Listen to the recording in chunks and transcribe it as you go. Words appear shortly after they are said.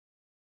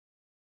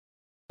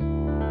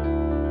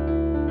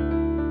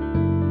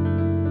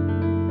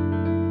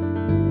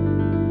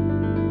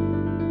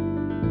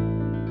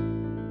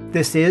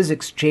This is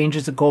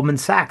Exchanges at Goldman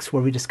Sachs,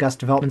 where we discuss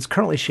developments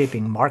currently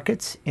shaping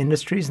markets,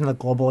 industries, and the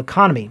global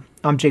economy.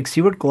 I'm Jake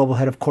Seward, Global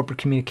Head of Corporate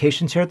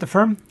Communications here at the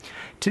firm.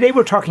 Today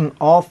we're talking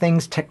all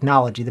things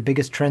technology, the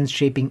biggest trends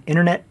shaping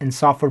internet and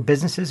software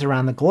businesses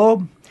around the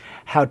globe,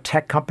 how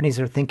tech companies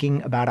are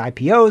thinking about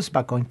IPOs,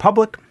 about going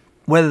public,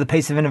 whether the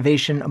pace of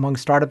innovation among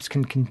startups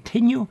can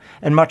continue,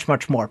 and much,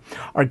 much more.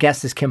 Our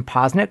guest is Kim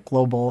Posnick,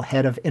 Global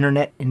Head of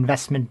Internet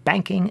Investment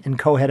Banking and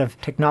Co-Head of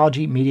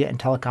Technology, Media, and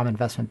Telecom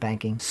Investment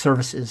Banking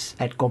Services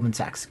at Goldman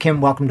Sachs. Kim,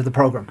 welcome to the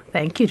program.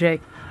 Thank you,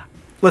 Jake.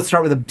 Let's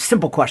start with a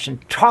simple question.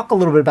 Talk a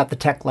little bit about the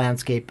tech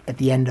landscape at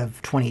the end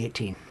of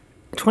 2018.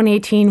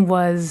 2018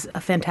 was a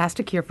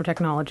fantastic year for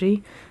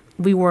technology.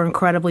 We were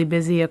incredibly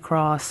busy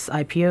across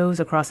IPOs,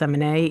 across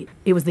M&A.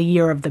 It was the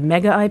year of the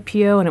mega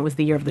IPO, and it was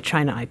the year of the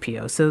China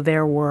IPO. So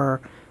there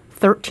were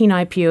 13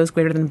 IPOs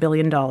greater than $1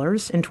 billion in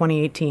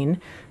 2018.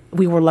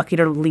 We were lucky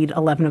to lead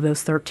 11 of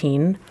those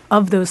 13.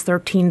 Of those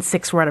 13,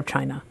 6 were out of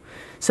China.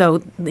 So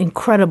the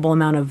incredible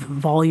amount of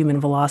volume and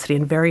velocity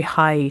and very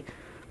high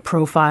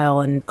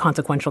profile and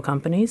consequential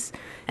companies.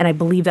 And I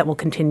believe that will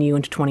continue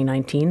into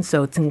 2019.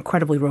 So it's an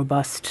incredibly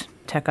robust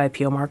tech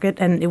IPO market.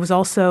 And it was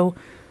also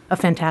a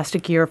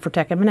fantastic year for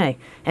tech M&A.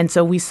 And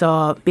so we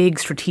saw big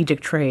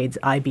strategic trades,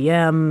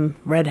 IBM,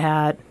 Red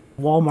Hat,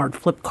 Walmart,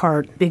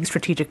 Flipkart, big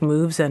strategic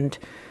moves, and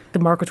the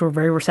markets were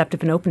very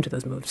receptive and open to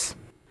those moves.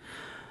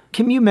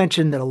 Kim, you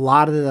mentioned that a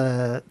lot of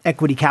the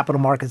equity capital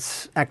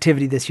markets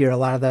activity this year, a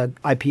lot of the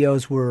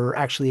IPOs were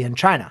actually in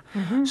China.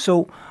 Mm-hmm.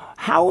 So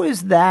how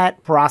is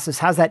that process,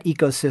 how's that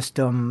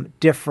ecosystem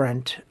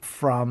different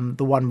from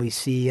the one we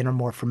see and are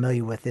more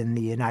familiar with in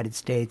the United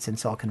States and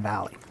Silicon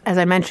Valley? As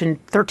I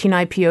mentioned, 13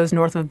 IPOs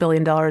north of $1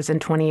 billion in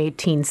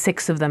 2018,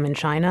 6 of them in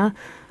China.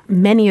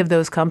 Many of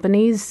those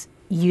companies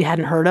you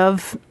hadn't heard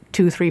of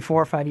 2, 3,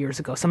 4, 5 years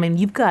ago. So, I mean,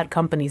 you've got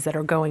companies that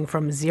are going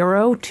from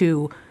zero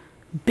to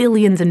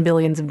billions and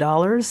billions of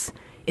dollars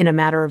in a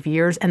matter of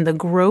years, and the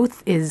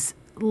growth is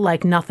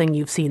like nothing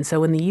you've seen.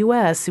 So in the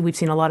U.S., we've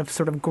seen a lot of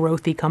sort of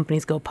growthy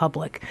companies go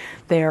public.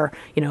 They're,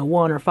 $1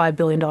 or $5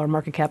 billion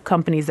market cap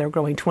companies. They're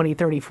growing 20,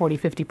 30, 40,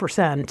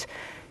 50%.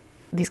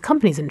 These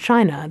companies in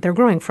China, they're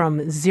growing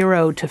from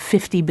zero to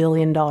 $50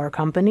 billion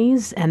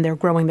companies, and they're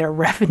growing their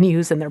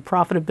revenues and their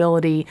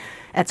profitability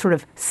at sort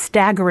of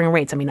staggering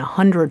rates. I mean,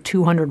 100,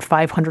 200,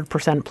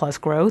 500% plus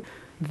growth.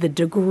 The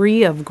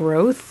degree of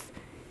growth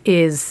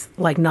is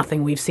like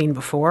nothing we've seen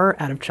before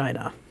out of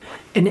China.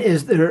 And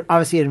is there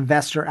obviously an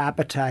investor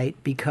appetite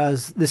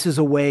because this is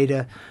a way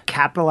to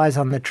capitalize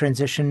on the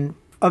transition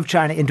of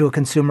China into a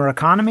consumer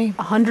economy?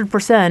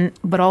 100%,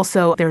 but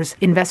also there's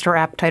investor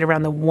appetite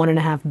around the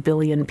 1.5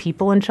 billion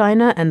people in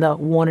China and the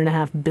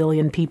 1.5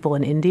 billion people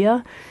in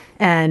India.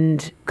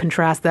 And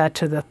contrast that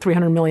to the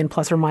 300 million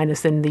plus or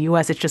minus in the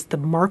U.S., it's just the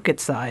market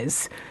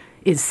size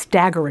is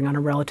staggering on a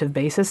relative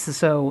basis.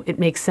 So it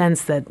makes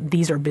sense that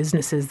these are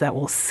businesses that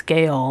will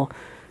scale,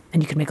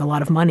 and you can make a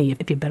lot of money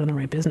if you bet on the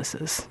right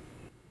businesses.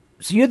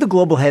 So you're the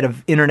global head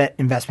of internet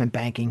investment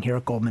banking here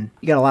at Goldman.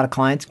 You got a lot of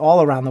clients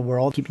all around the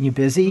world, keeping you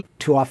busy.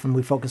 Too often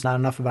we focus not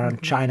enough on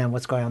China and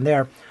what's going on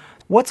there.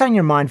 What's on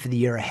your mind for the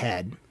year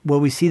ahead? Will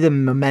we see the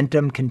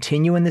momentum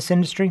continue in this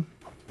industry?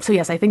 So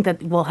yes, I think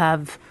that we'll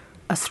have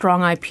a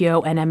strong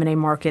IPO and M&A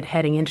market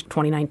heading into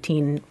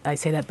 2019. I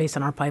say that based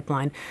on our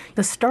pipeline.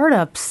 The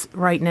startups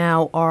right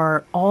now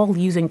are all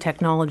using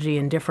technology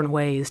in different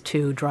ways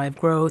to drive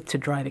growth, to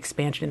drive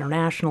expansion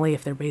internationally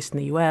if they're based in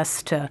the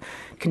U.S., to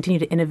continue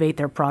to innovate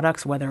their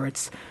products, whether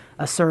it's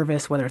a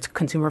service, whether it's a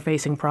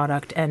consumer-facing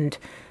product. And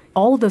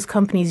all of those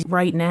companies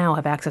right now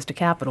have access to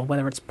capital,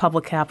 whether it's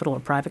public capital or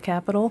private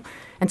capital.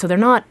 And so they're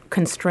not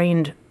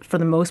constrained for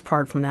the most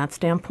part from that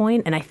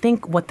standpoint. And I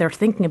think what they're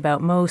thinking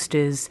about most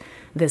is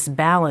this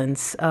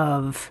balance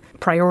of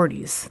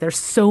priorities. There's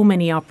so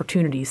many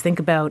opportunities. Think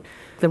about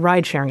the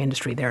ride-sharing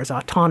industry. There's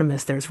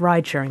autonomous, there's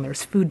ride-sharing,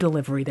 there's food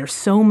delivery. There's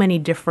so many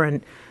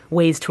different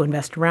ways to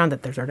invest around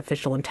it. There's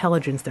artificial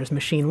intelligence, there's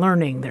machine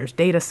learning, there's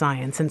data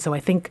science. And so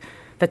I think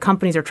the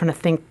companies are trying to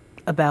think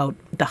about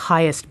the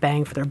highest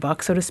bang for their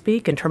buck, so to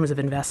speak, in terms of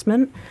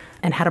investment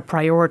and how to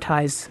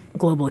prioritize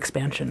global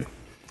expansion.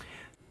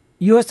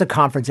 You host a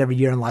conference every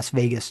year in Las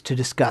Vegas to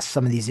discuss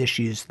some of these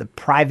issues, the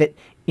Private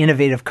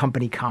Innovative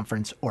Company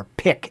Conference, or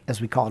PIC, as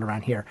we call it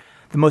around here.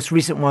 The most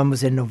recent one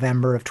was in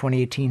November of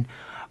 2018.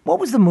 What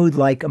was the mood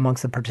like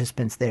amongst the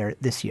participants there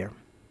this year?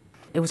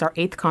 It was our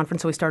 8th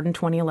conference, so we started in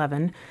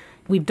 2011.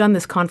 We've done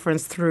this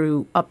conference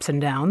through ups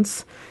and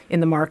downs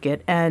in the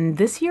market, and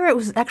this year it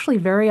was actually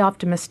very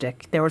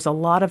optimistic. There was a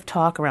lot of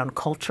talk around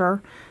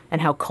culture and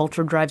how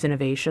culture drives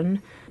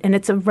innovation. And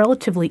it's a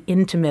relatively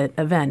intimate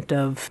event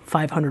of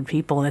 500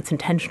 people, and it's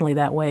intentionally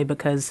that way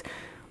because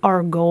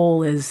our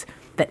goal is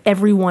that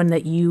everyone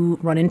that you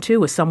run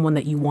into is someone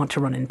that you want to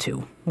run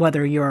into,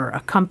 whether you're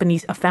a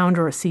company, a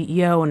founder, a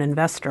CEO, an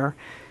investor.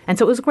 And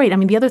so it was great. I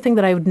mean, the other thing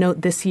that I would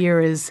note this year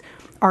is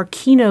our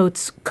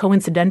keynotes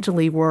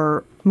coincidentally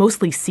were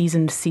mostly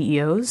seasoned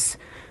CEOs.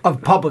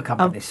 Of public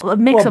companies. A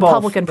mix of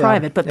public and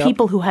private, but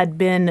people who had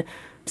been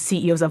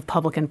CEOs of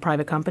public and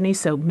private companies.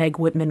 So Meg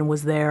Whitman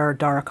was there,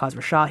 Dara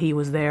Khosrowshahi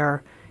was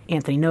there,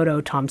 Anthony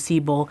Noto, Tom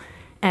Siebel.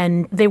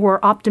 And they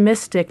were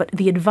optimistic, but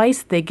the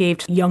advice they gave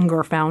to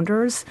younger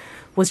founders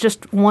was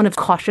just one of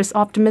cautious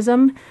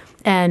optimism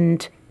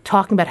and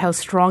talking about how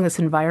strong this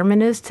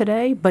environment is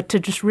today, but to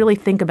just really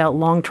think about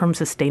long-term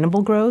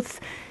sustainable growth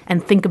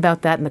and think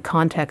about that in the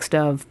context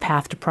of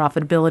path to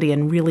profitability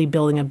and really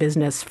building a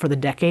business for the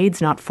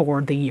decades, not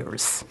for the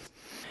years.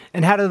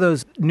 And how do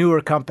those newer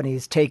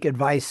companies take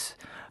advice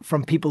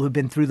from people who've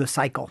been through the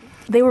cycle?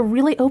 They were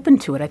really open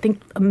to it. I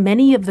think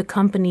many of the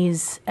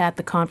companies at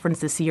the conference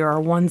this year are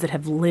ones that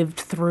have lived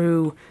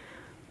through,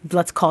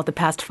 let's call it, the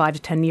past 5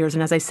 to 10 years.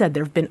 And as I said,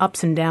 there have been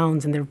ups and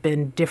downs, and there have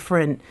been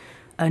different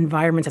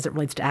environments as it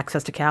relates to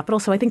access to capital.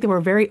 So I think they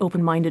were very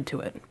open-minded to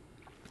it.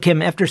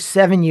 Kim, after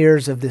 7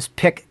 years of this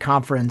PIC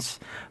conference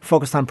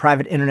focused on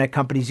private internet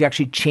companies, you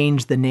actually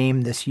changed the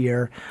name this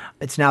year.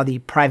 It's now the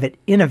Private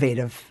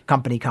Innovative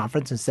Company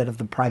Conference instead of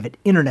the Private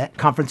Internet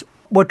Conference.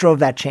 What drove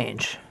that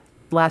change?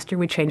 Last year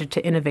we changed it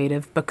to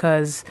Innovative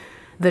because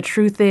the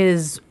truth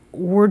is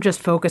we're just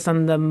focused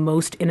on the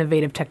most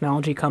innovative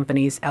technology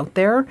companies out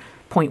there.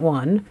 Point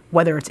one,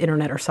 whether it's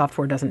internet or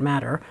software doesn't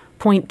matter.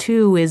 Point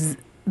two is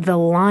the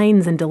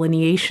lines and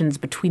delineations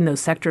between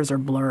those sectors are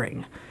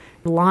blurring.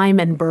 Lime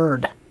and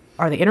Bird,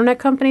 are they internet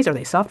companies? Are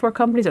they software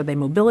companies? Are they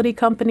mobility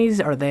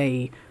companies? Are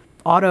they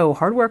auto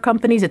hardware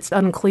companies? It's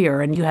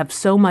unclear. And you have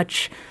so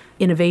much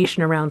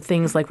innovation around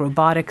things like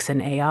robotics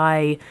and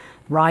AI,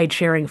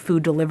 ride-sharing,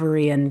 food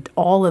delivery, and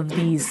all of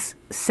these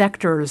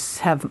sectors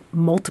have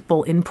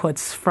multiple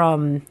inputs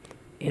from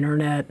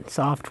internet,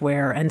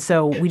 software. And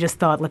so we just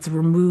thought, let's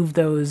remove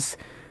those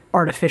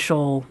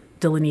artificial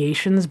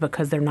delineations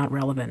because they're not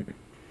relevant.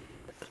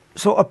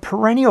 So a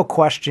perennial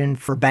question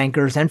for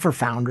bankers and for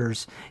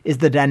founders is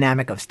the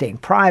dynamic of staying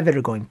private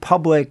or going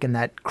public and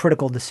that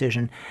critical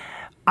decision.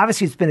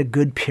 Obviously, it's been a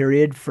good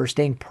period for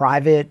staying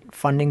private.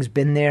 Funding's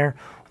been there.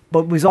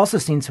 But we've also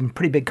seen some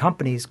pretty big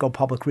companies go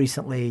public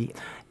recently,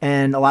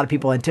 and a lot of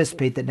people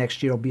anticipate that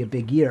next year will be a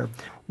big year.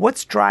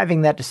 What's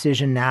driving that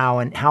decision now,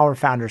 and how are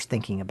founders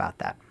thinking about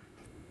that?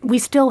 We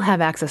still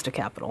have access to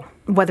capital,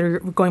 whether you're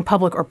going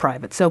public or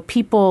private. So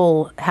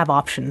people have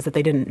options that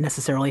they didn't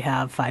necessarily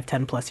have 5,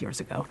 10 plus years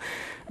ago.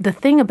 The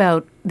thing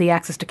about the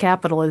access to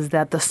capital is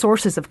that the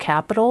sources of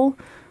capital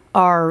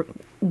are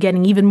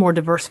getting even more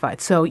diversified.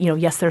 So,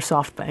 yes, there's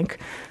SoftBank,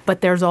 but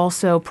there's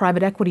also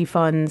private equity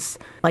funds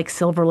like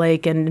Silver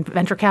Lake and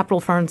venture capital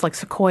firms like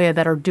Sequoia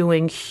that are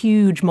doing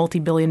huge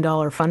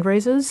multi-billion-dollar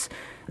fundraisers.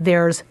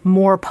 There's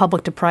more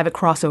public to private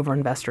crossover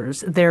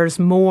investors. There's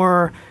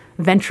more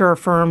venture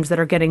firms that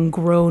are getting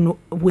grown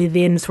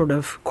within sort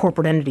of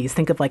corporate entities.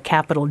 Think of like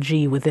Capital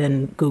G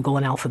within Google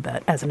and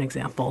Alphabet as an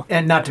example.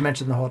 And not to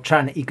mention the whole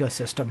China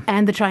ecosystem.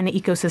 And the China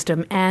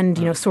ecosystem and,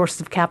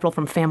 sources of capital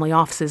from family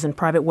offices and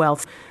private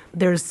wealth.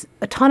 There's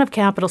a ton of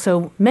capital.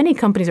 So many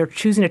companies are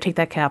choosing to take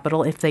that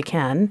capital if they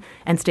can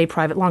and stay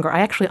private longer. I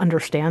actually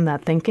understand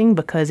that thinking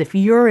because if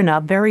you're in a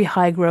very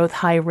high growth,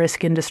 high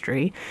risk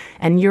industry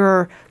and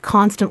you're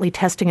constantly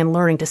testing and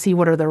learning to see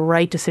what are the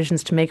right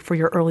decisions to make for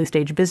your early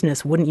stage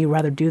business, wouldn't you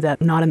rather do that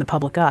not in the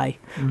public eye?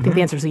 Mm-hmm. I think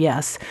the answer is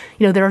yes.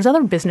 There's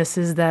other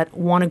businesses that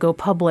want to go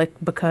public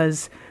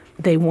because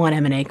they want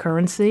M&A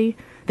currency.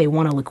 They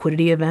want a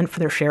liquidity event for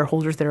their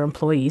shareholders, their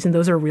employees, and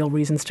those are real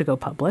reasons to go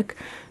public.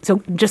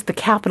 So just the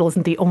capital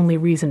isn't the only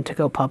reason to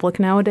go public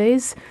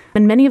nowadays.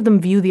 And many of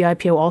them view the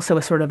IPO also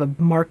as sort of a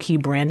marquee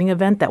branding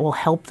event that will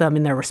help them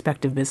in their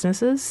respective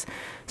businesses.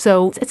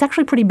 So it's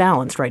actually pretty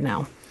balanced right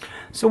now.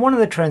 So one of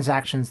the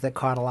transactions that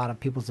caught a lot of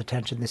people's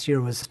attention this year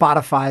was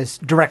Spotify's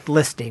direct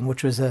listing,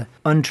 which was an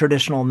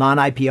untraditional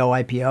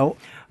non-IPO IPO.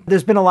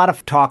 There's been a lot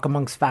of talk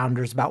amongst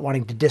founders about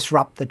wanting to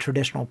disrupt the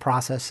traditional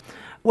process.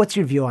 What's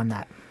your view on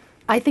that?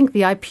 I think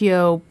the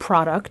IPO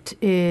product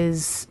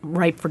is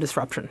ripe for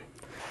disruption.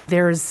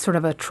 There's sort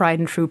of a tried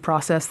and true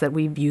process that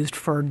we've used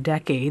for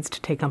decades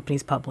to take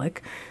companies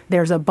public.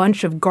 There's a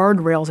bunch of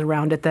guardrails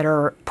around it that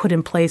are put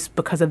in place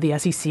because of the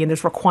SEC, and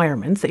there's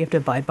requirements that you have to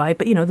abide by.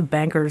 But, the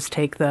bankers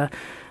take the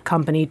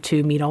company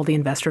to meet all the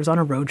investors on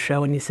a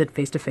roadshow, and you sit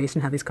face-to-face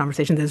and have these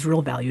conversations. There's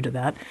real value to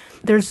that.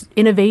 There's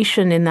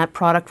innovation in that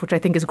product, which I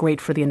think is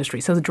great for the industry.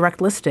 So the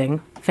direct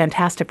listing,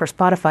 fantastic for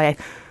Spotify.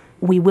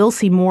 We will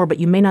see more, but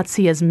you may not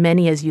see as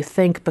many as you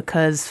think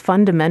because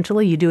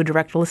fundamentally you do a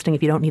direct listing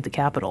if you don't need the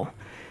capital.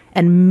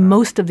 And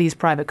most of these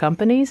private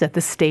companies at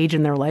this stage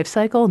in their life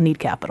cycle need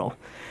capital.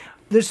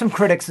 There's some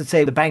critics that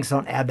say the banks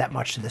don't add that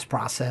much to this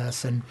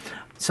process, and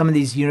some of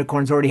these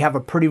unicorns already have a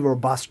pretty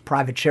robust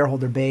private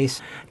shareholder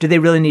base. Do they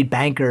really need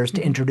bankers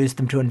to introduce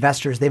them to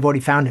investors? They've already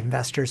found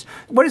investors.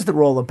 What is the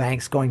role of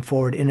banks going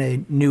forward in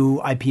a new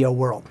IPO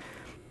world?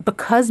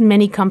 Because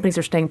many companies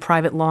are staying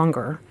private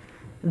longer,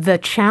 the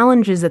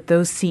challenges that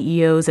those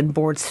CEOs and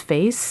boards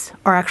face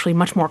are actually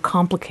much more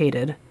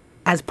complicated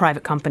as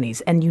private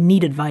companies, and you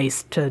need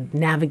advice to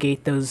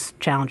navigate those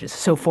challenges.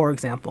 So, for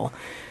example,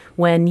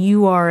 when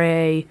you are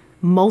a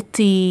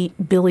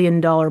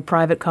multi-billion-dollar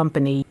private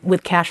company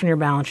with cash on your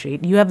balance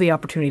sheet, you have the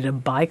opportunity to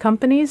buy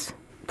companies,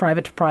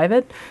 private to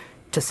private,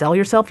 to sell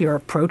yourself. You're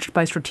approached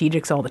by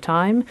strategics all the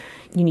time.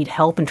 You need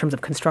help in terms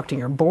of constructing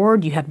your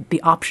board. You have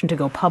the option to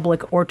go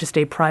public or to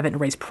stay private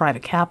and raise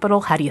private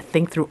capital. How do you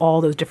think through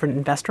all those different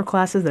investor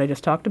classes that I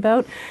just talked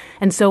about?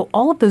 And so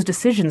all of those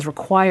decisions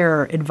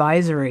require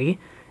advisory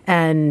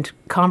and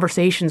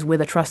conversations with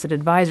a trusted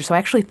advisor. So I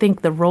actually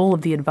think the role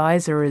of the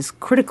advisor is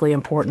critically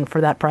important for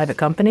that private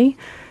company,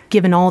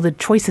 given all the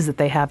choices that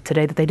they have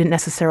today that they didn't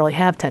necessarily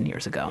have 10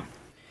 years ago.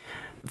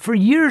 For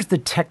years, the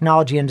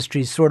technology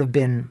industry has sort of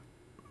been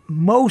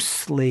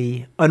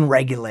mostly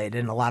unregulated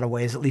in a lot of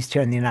ways, at least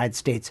here in the United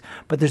States.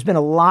 But there's been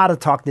a lot of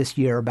talk this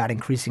year about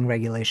increasing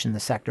regulation in the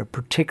sector,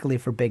 particularly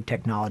for big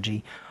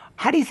technology.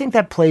 How do you think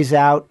that plays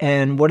out,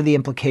 and what are the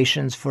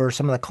implications for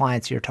some of the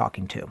clients you're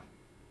talking to?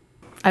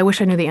 I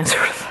wish I knew the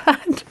answer to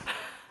that.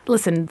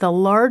 Listen, the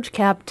large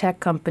cap tech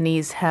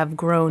companies have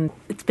grown.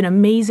 It's been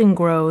amazing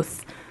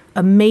growth,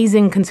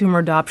 amazing consumer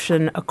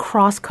adoption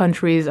across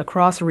countries,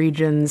 across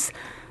regions,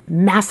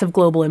 massive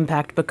global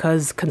impact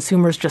because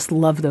consumers just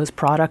love those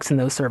products and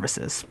those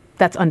services.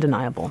 That's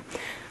undeniable.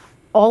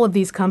 All of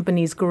these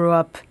companies grew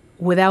up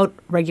without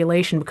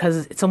regulation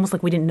because it's almost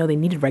like we didn't know they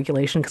needed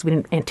regulation because we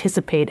didn't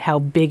anticipate how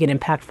big and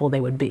impactful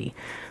they would be.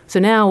 So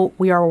now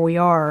we are where we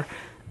are.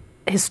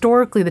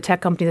 Historically, the tech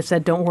companies have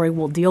said, don't worry,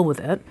 we'll deal with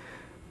it.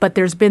 But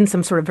there's been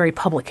some sort of very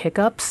public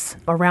hiccups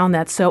around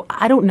that. So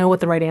I don't know what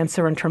the right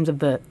answer in terms of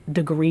the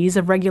degrees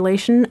of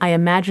regulation. I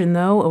imagine,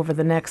 though, over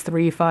the next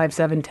 3, 5,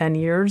 7, 10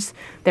 years,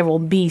 there will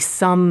be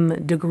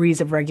some degrees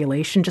of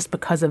regulation just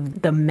because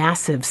of the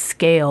massive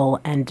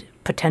scale and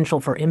potential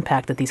for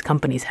impact that these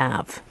companies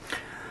have.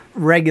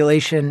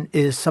 Regulation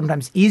is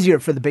sometimes easier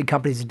for the big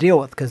companies to deal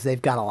with because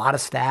they've got a lot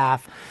of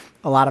staff,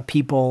 a lot of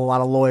people, a lot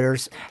of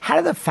lawyers. How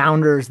do the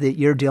founders that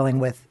you're dealing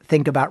with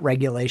think about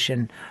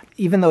regulation?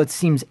 Even though it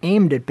seems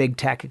aimed at big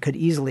tech, it could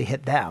easily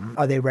hit them.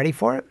 Are they ready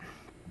for it?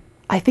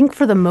 I think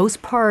for the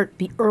most part,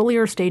 the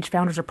earlier stage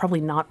founders are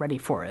probably not ready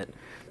for it.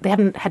 They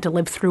haven't had to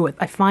live through it.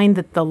 I find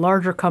that the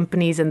larger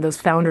companies and those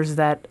founders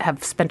that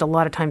have spent a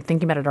lot of time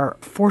thinking about it are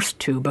forced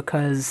to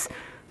because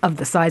of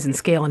the size and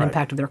scale and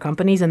impact of their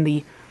companies. And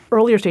the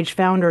earlier stage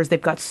founders,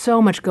 they've got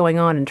so much going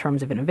on in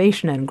terms of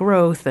innovation and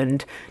growth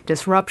and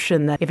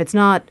disruption that if it's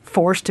not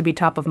forced to be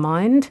top of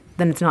mind,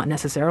 then it's not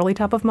necessarily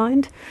top of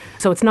mind.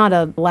 So it's not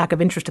a lack of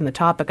interest in the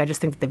topic. I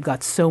just think that they've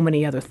got so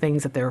many other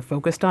things that they're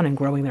focused on in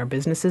growing their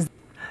businesses.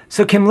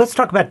 So, Kim, let's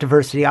talk about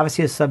diversity.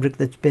 Obviously, a subject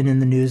that's been in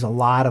the news a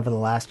lot over the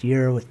last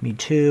year with Me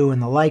Too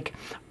and the like.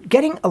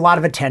 Getting a lot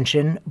of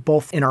attention,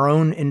 both in our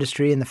own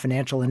industry, in the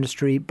financial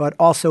industry, but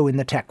also in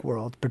the tech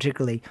world,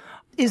 particularly.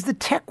 Is the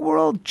tech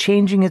world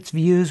changing its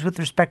views with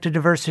respect to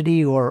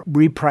diversity or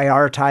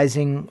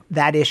reprioritizing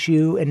that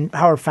issue? And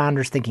how are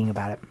founders thinking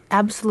about it?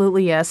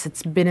 Absolutely, yes.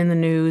 It's been in the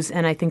news,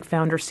 and I think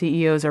founder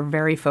CEOs are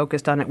very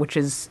focused on it, which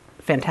is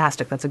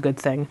fantastic. That's a good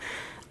thing.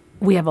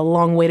 We have a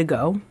long way to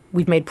go.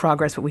 We've made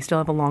progress, but we still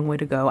have a long way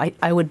to go.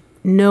 I would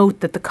note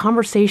that the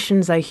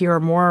conversations I hear are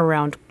more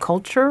around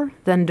culture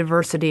than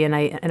diversity.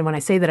 And when I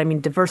say that, I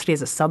mean diversity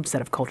is a subset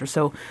of culture.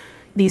 So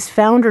these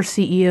founder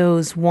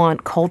CEOs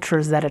want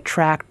cultures that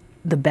attract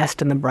the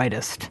best and the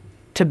brightest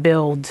to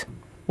build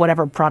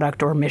whatever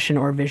product or mission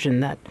or vision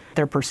that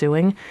they're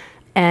pursuing.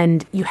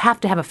 And you have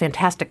to have a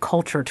fantastic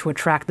culture to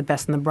attract the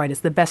best and the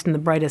brightest. The best and the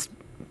brightest,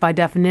 by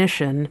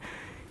definition,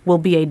 will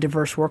be a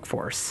diverse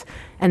workforce.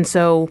 And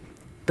so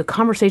the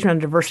conversation on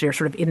diversity are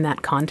sort of in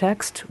that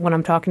context when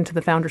I'm talking to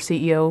the founder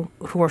CEO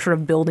who are sort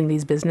of building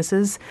these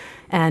businesses.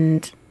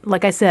 And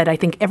like I said, I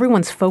think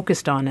everyone's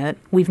focused on it.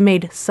 We've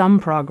made some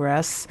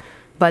progress,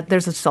 but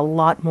there's just a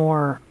lot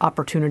more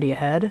opportunity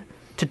ahead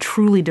to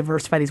truly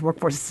diversify these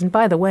workforces. And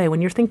by the way,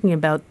 when you're thinking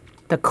about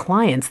the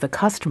clients, the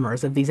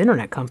customers of these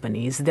internet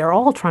companies, they're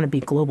all trying to be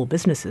global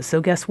businesses.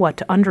 So guess what?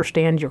 To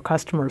understand your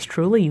customers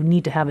truly, you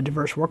need to have a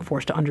diverse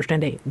workforce to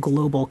understand a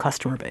global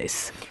customer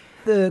base.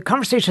 The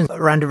conversation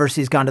around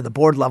diversity has gone to the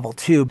board level,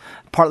 too,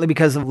 partly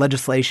because of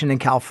legislation in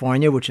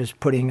California, which is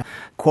putting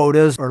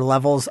quotas or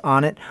levels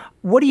on it.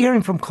 What are you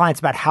hearing from clients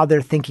about how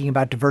they're thinking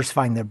about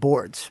diversifying their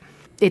boards?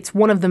 It's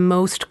one of the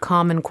most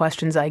common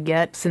questions I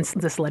get since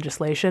this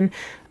legislation.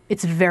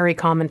 It's a very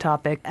common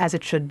topic, as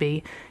it should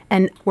be.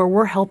 And where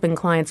we're helping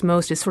clients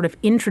most is sort of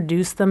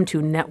introduce them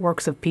to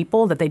networks of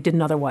people that they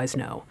didn't otherwise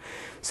know.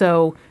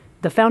 So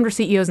the founder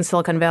CEOs in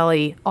Silicon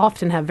Valley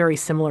often have very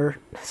similar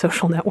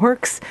social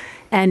networks,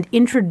 and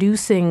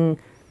introducing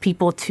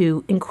people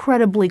to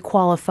incredibly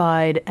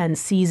qualified and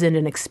seasoned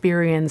and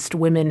experienced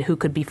women who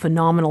could be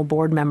phenomenal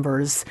board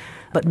members,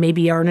 but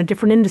maybe are in a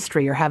different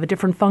industry or have a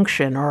different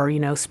function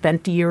or,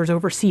 spent years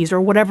overseas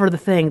or whatever the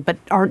thing, but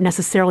aren't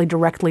necessarily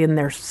directly in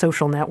their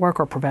social network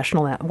or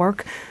professional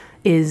network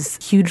is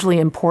hugely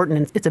important.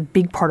 And it's a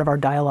big part of our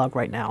dialogue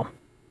right now.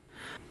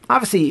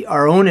 Obviously,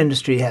 our own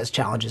industry has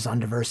challenges on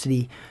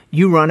diversity.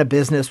 You run a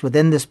business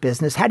within this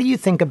business. How do you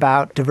think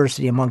about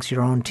diversity amongst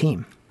your own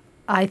team?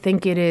 I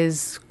think it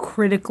is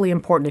critically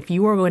important. If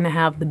you are going to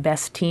have the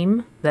best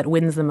team that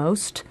wins the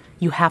most,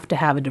 you have to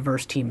have a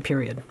diverse team,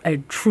 period.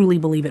 I truly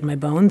believe it in my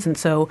bones. And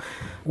so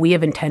we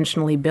have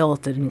intentionally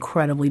built an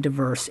incredibly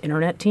diverse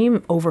internet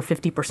team. Over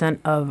 50%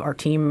 of our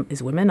team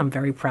is women. I'm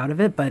very proud of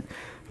it, but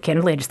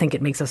candidly, I just think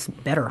it makes us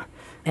better.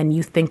 And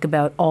you think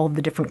about all of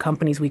the different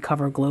companies we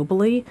cover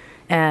globally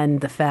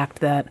and the fact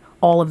that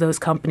all of those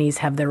companies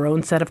have their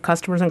own set of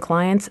customers and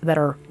clients that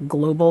are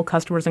global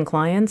customers and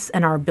clients,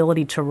 and our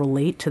ability to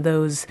relate to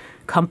those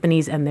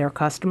companies and their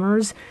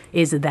customers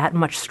is that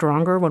much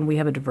stronger when we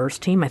have a diverse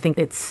team. I think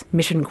it's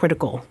mission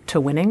critical to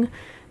winning.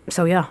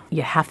 So yeah,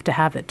 you have to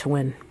have it to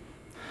win.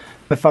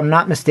 If I'm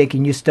not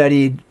mistaken, you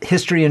studied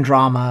history and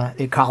drama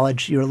at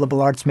college. You're a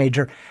liberal arts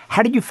major.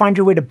 How did you find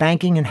your way to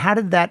banking, and how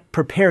did that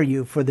prepare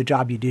you for the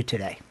job you do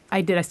today? I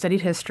did. I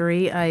studied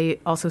history. I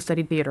also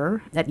studied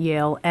theater at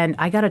Yale. And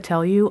I got to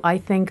tell you, I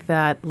think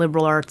that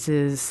liberal arts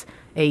is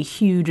a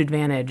huge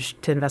advantage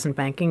to investment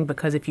banking,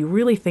 because if you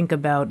really think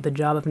about the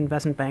job of an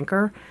investment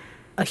banker,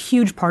 a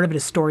huge part of it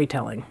is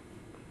storytelling.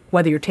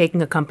 Whether you're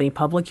taking a company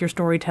public, you're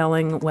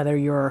storytelling, whether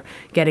you're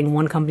getting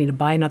one company to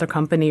buy another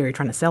company or you're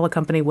trying to sell a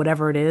company,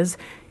 whatever it is,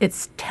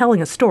 it's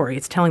telling a story.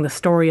 It's telling the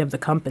story of the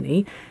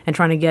company and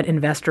trying to get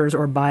investors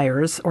or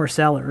buyers or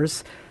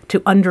sellers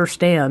to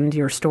understand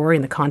your story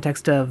in the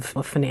context of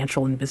a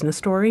financial and business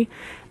story.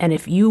 And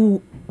if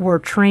you were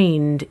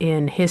trained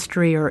in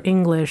history or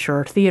English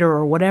or theater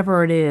or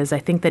whatever it is, I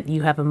think that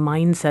you have a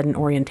mindset and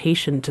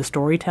orientation to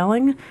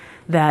storytelling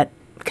that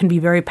can be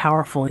very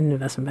powerful in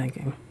investment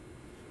banking.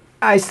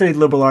 I studied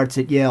liberal arts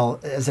at Yale,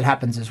 as it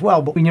happens as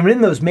well. But when you're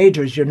in those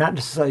majors, you're not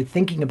necessarily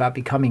thinking about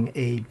becoming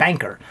a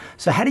banker.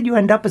 So how did you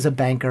end up as a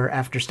banker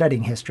after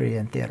studying history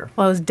and theater?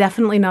 Well, I was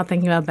definitely not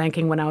thinking about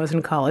banking when I was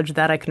in college.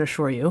 That I can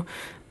assure you.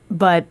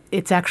 But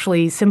it's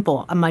actually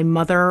simple. My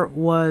mother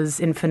was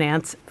in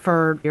finance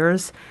for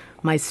years.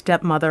 My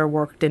stepmother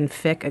worked in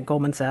FICC at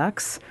Goldman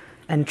Sachs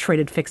and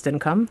traded fixed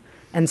income.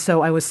 And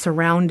so I was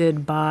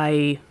surrounded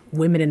by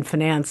women in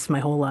finance my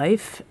whole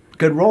life.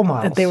 Good role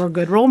models. They were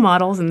good role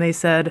models, and they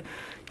said,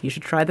 you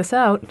should try this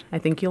out. I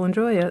think you'll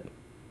enjoy it.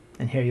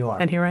 And here you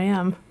are. And here I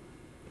am,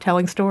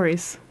 telling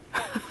stories.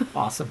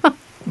 Awesome.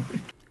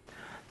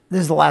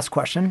 This is the last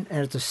question,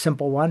 and it's a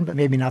simple one, but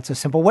maybe not so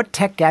simple. What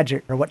tech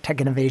gadget or what tech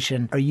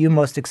innovation are you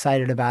most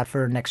excited about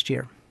for next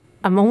year?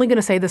 I'm only going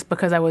to say this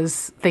because I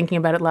was thinking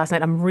about it last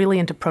night. I'm really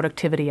into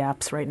productivity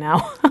apps right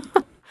now.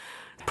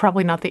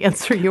 Probably not the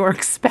answer you were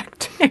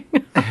expecting.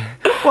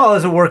 Well,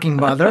 as a working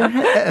mother,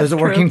 as a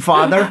working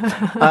father,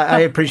 I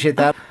appreciate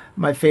that.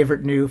 My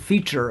favorite new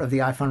feature of the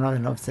iPhone, I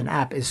don't know if it's an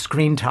app, is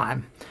screen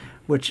time,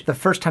 which the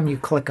first time you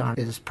click on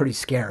is pretty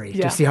scary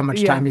to see how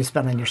much time you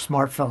spend on your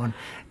smartphone.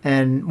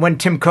 And when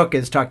Tim Cook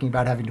is talking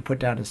about having to put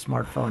down his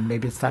smartphone,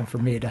 maybe it's time for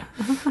me to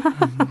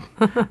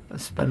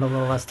spend a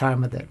little less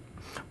time with it.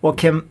 Well,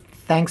 Kim,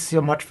 thanks so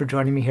much for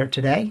joining me here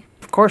today.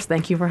 Of course,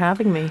 thank you for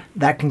having me.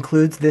 That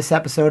concludes this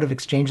episode of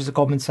Exchanges at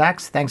Goldman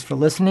Sachs. Thanks for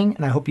listening,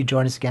 and I hope you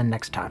join us again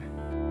next time.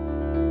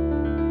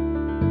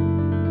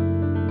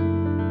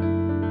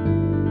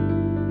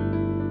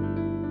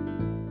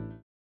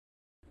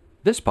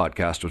 This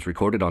podcast was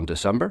recorded on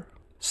December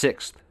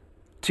 6th,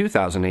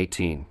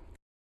 2018.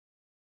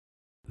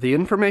 The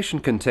information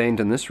contained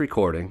in this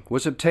recording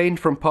was obtained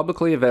from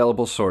publicly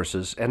available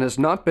sources and has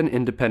not been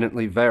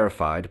independently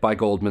verified by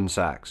Goldman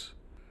Sachs.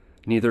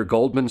 Neither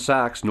Goldman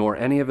Sachs nor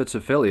any of its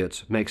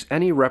affiliates makes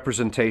any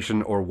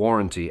representation or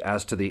warranty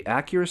as to the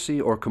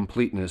accuracy or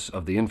completeness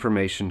of the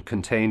information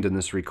contained in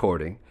this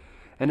recording,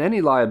 and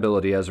any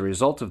liability as a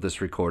result of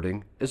this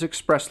recording is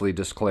expressly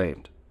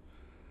disclaimed.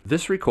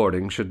 This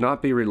recording should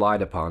not be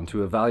relied upon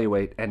to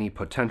evaluate any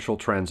potential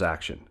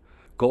transaction.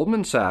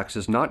 Goldman Sachs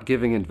is not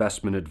giving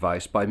investment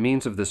advice by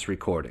means of this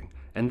recording,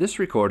 and this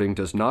recording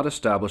does not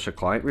establish a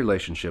client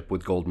relationship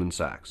with Goldman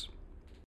Sachs.